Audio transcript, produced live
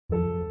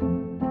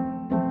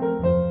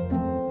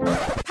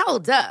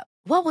Hold up.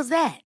 What was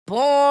that?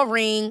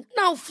 Boring.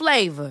 No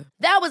flavor.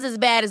 That was as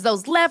bad as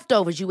those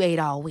leftovers you ate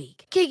all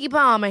week. Keke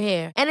Palmer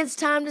here, and it's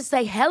time to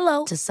say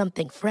hello to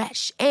something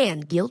fresh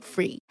and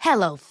guilt-free.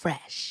 Hello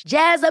Fresh.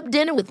 Jazz up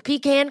dinner with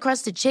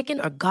pecan-crusted chicken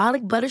or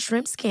garlic butter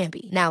shrimp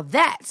scampi. Now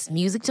that's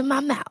music to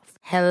my mouth.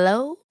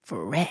 Hello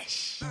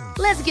Fresh.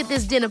 Let's get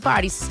this dinner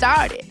party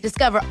started.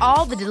 Discover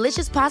all the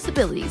delicious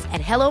possibilities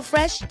at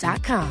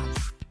hellofresh.com.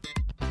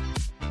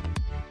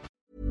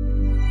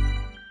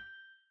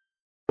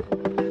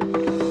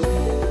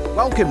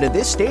 Welcome to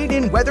This Date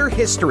in Weather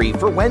History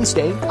for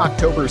Wednesday,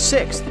 October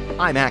 6th.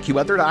 I'm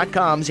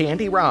AccuWeather.com's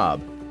Andy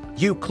Robb.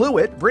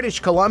 Ucluit,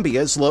 British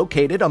Columbia is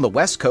located on the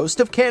west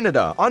coast of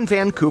Canada on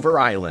Vancouver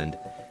Island.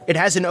 It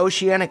has an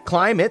oceanic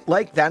climate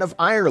like that of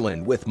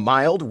Ireland, with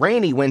mild,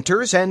 rainy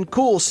winters and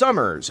cool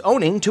summers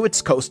owing to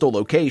its coastal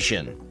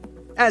location.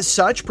 As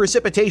such,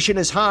 precipitation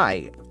is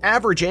high,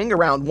 averaging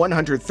around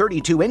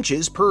 132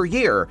 inches per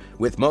year,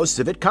 with most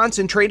of it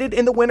concentrated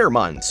in the winter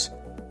months.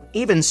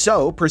 Even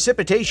so,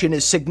 precipitation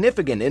is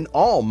significant in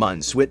all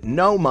months, with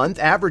no month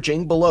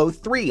averaging below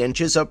 3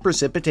 inches of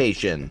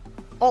precipitation.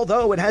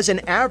 Although it has an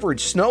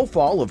average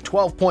snowfall of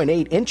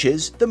 12.8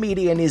 inches, the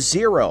median is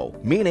 0,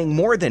 meaning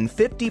more than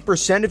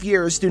 50% of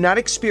years do not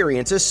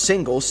experience a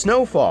single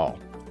snowfall.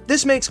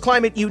 This makes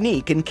climate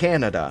unique in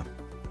Canada.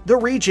 The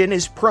region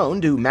is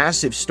prone to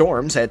massive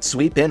storms that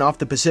sweep in off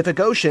the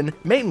Pacific Ocean,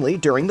 mainly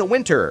during the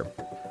winter.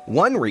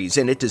 One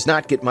reason it does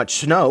not get much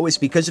snow is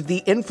because of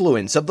the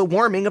influence of the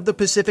warming of the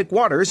Pacific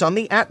waters on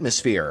the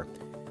atmosphere.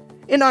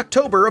 In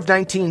October of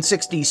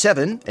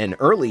 1967, an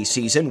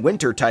early-season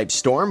winter-type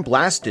storm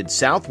blasted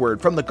southward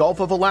from the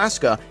Gulf of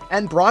Alaska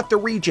and brought the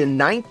region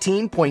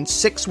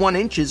 19.61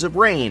 inches of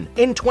rain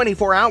in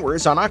 24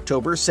 hours on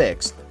October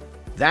 6th.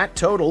 That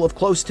total of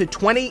close to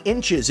 20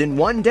 inches in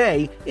one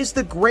day is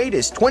the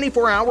greatest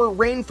 24-hour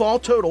rainfall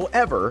total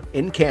ever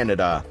in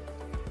Canada.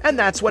 And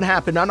that's what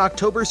happened on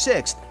October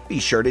 6th. Be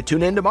sure to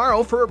tune in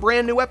tomorrow for a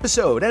brand new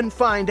episode and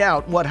find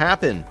out what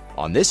happened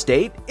on this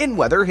date in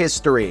weather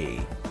history.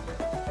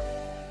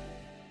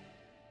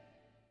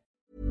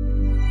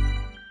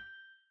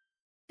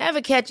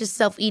 Ever catch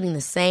yourself eating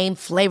the same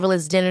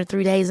flavorless dinner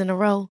 3 days in a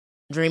row?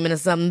 Dreaming of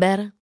something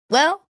better?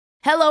 Well,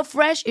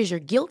 HelloFresh is your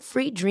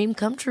guilt-free dream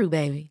come true,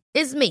 baby.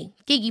 It's me,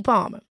 Keke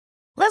Palmer.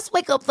 Let's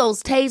wake up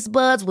those taste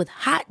buds with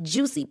hot,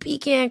 juicy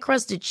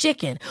pecan-crusted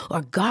chicken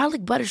or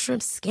garlic butter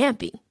shrimp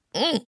scampi.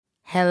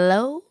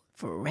 Hello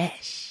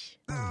Fresh.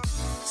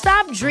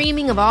 Stop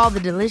dreaming of all the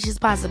delicious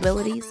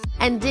possibilities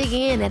and dig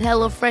in at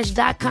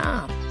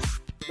hellofresh.com.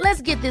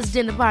 Let's get this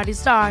dinner party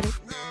started.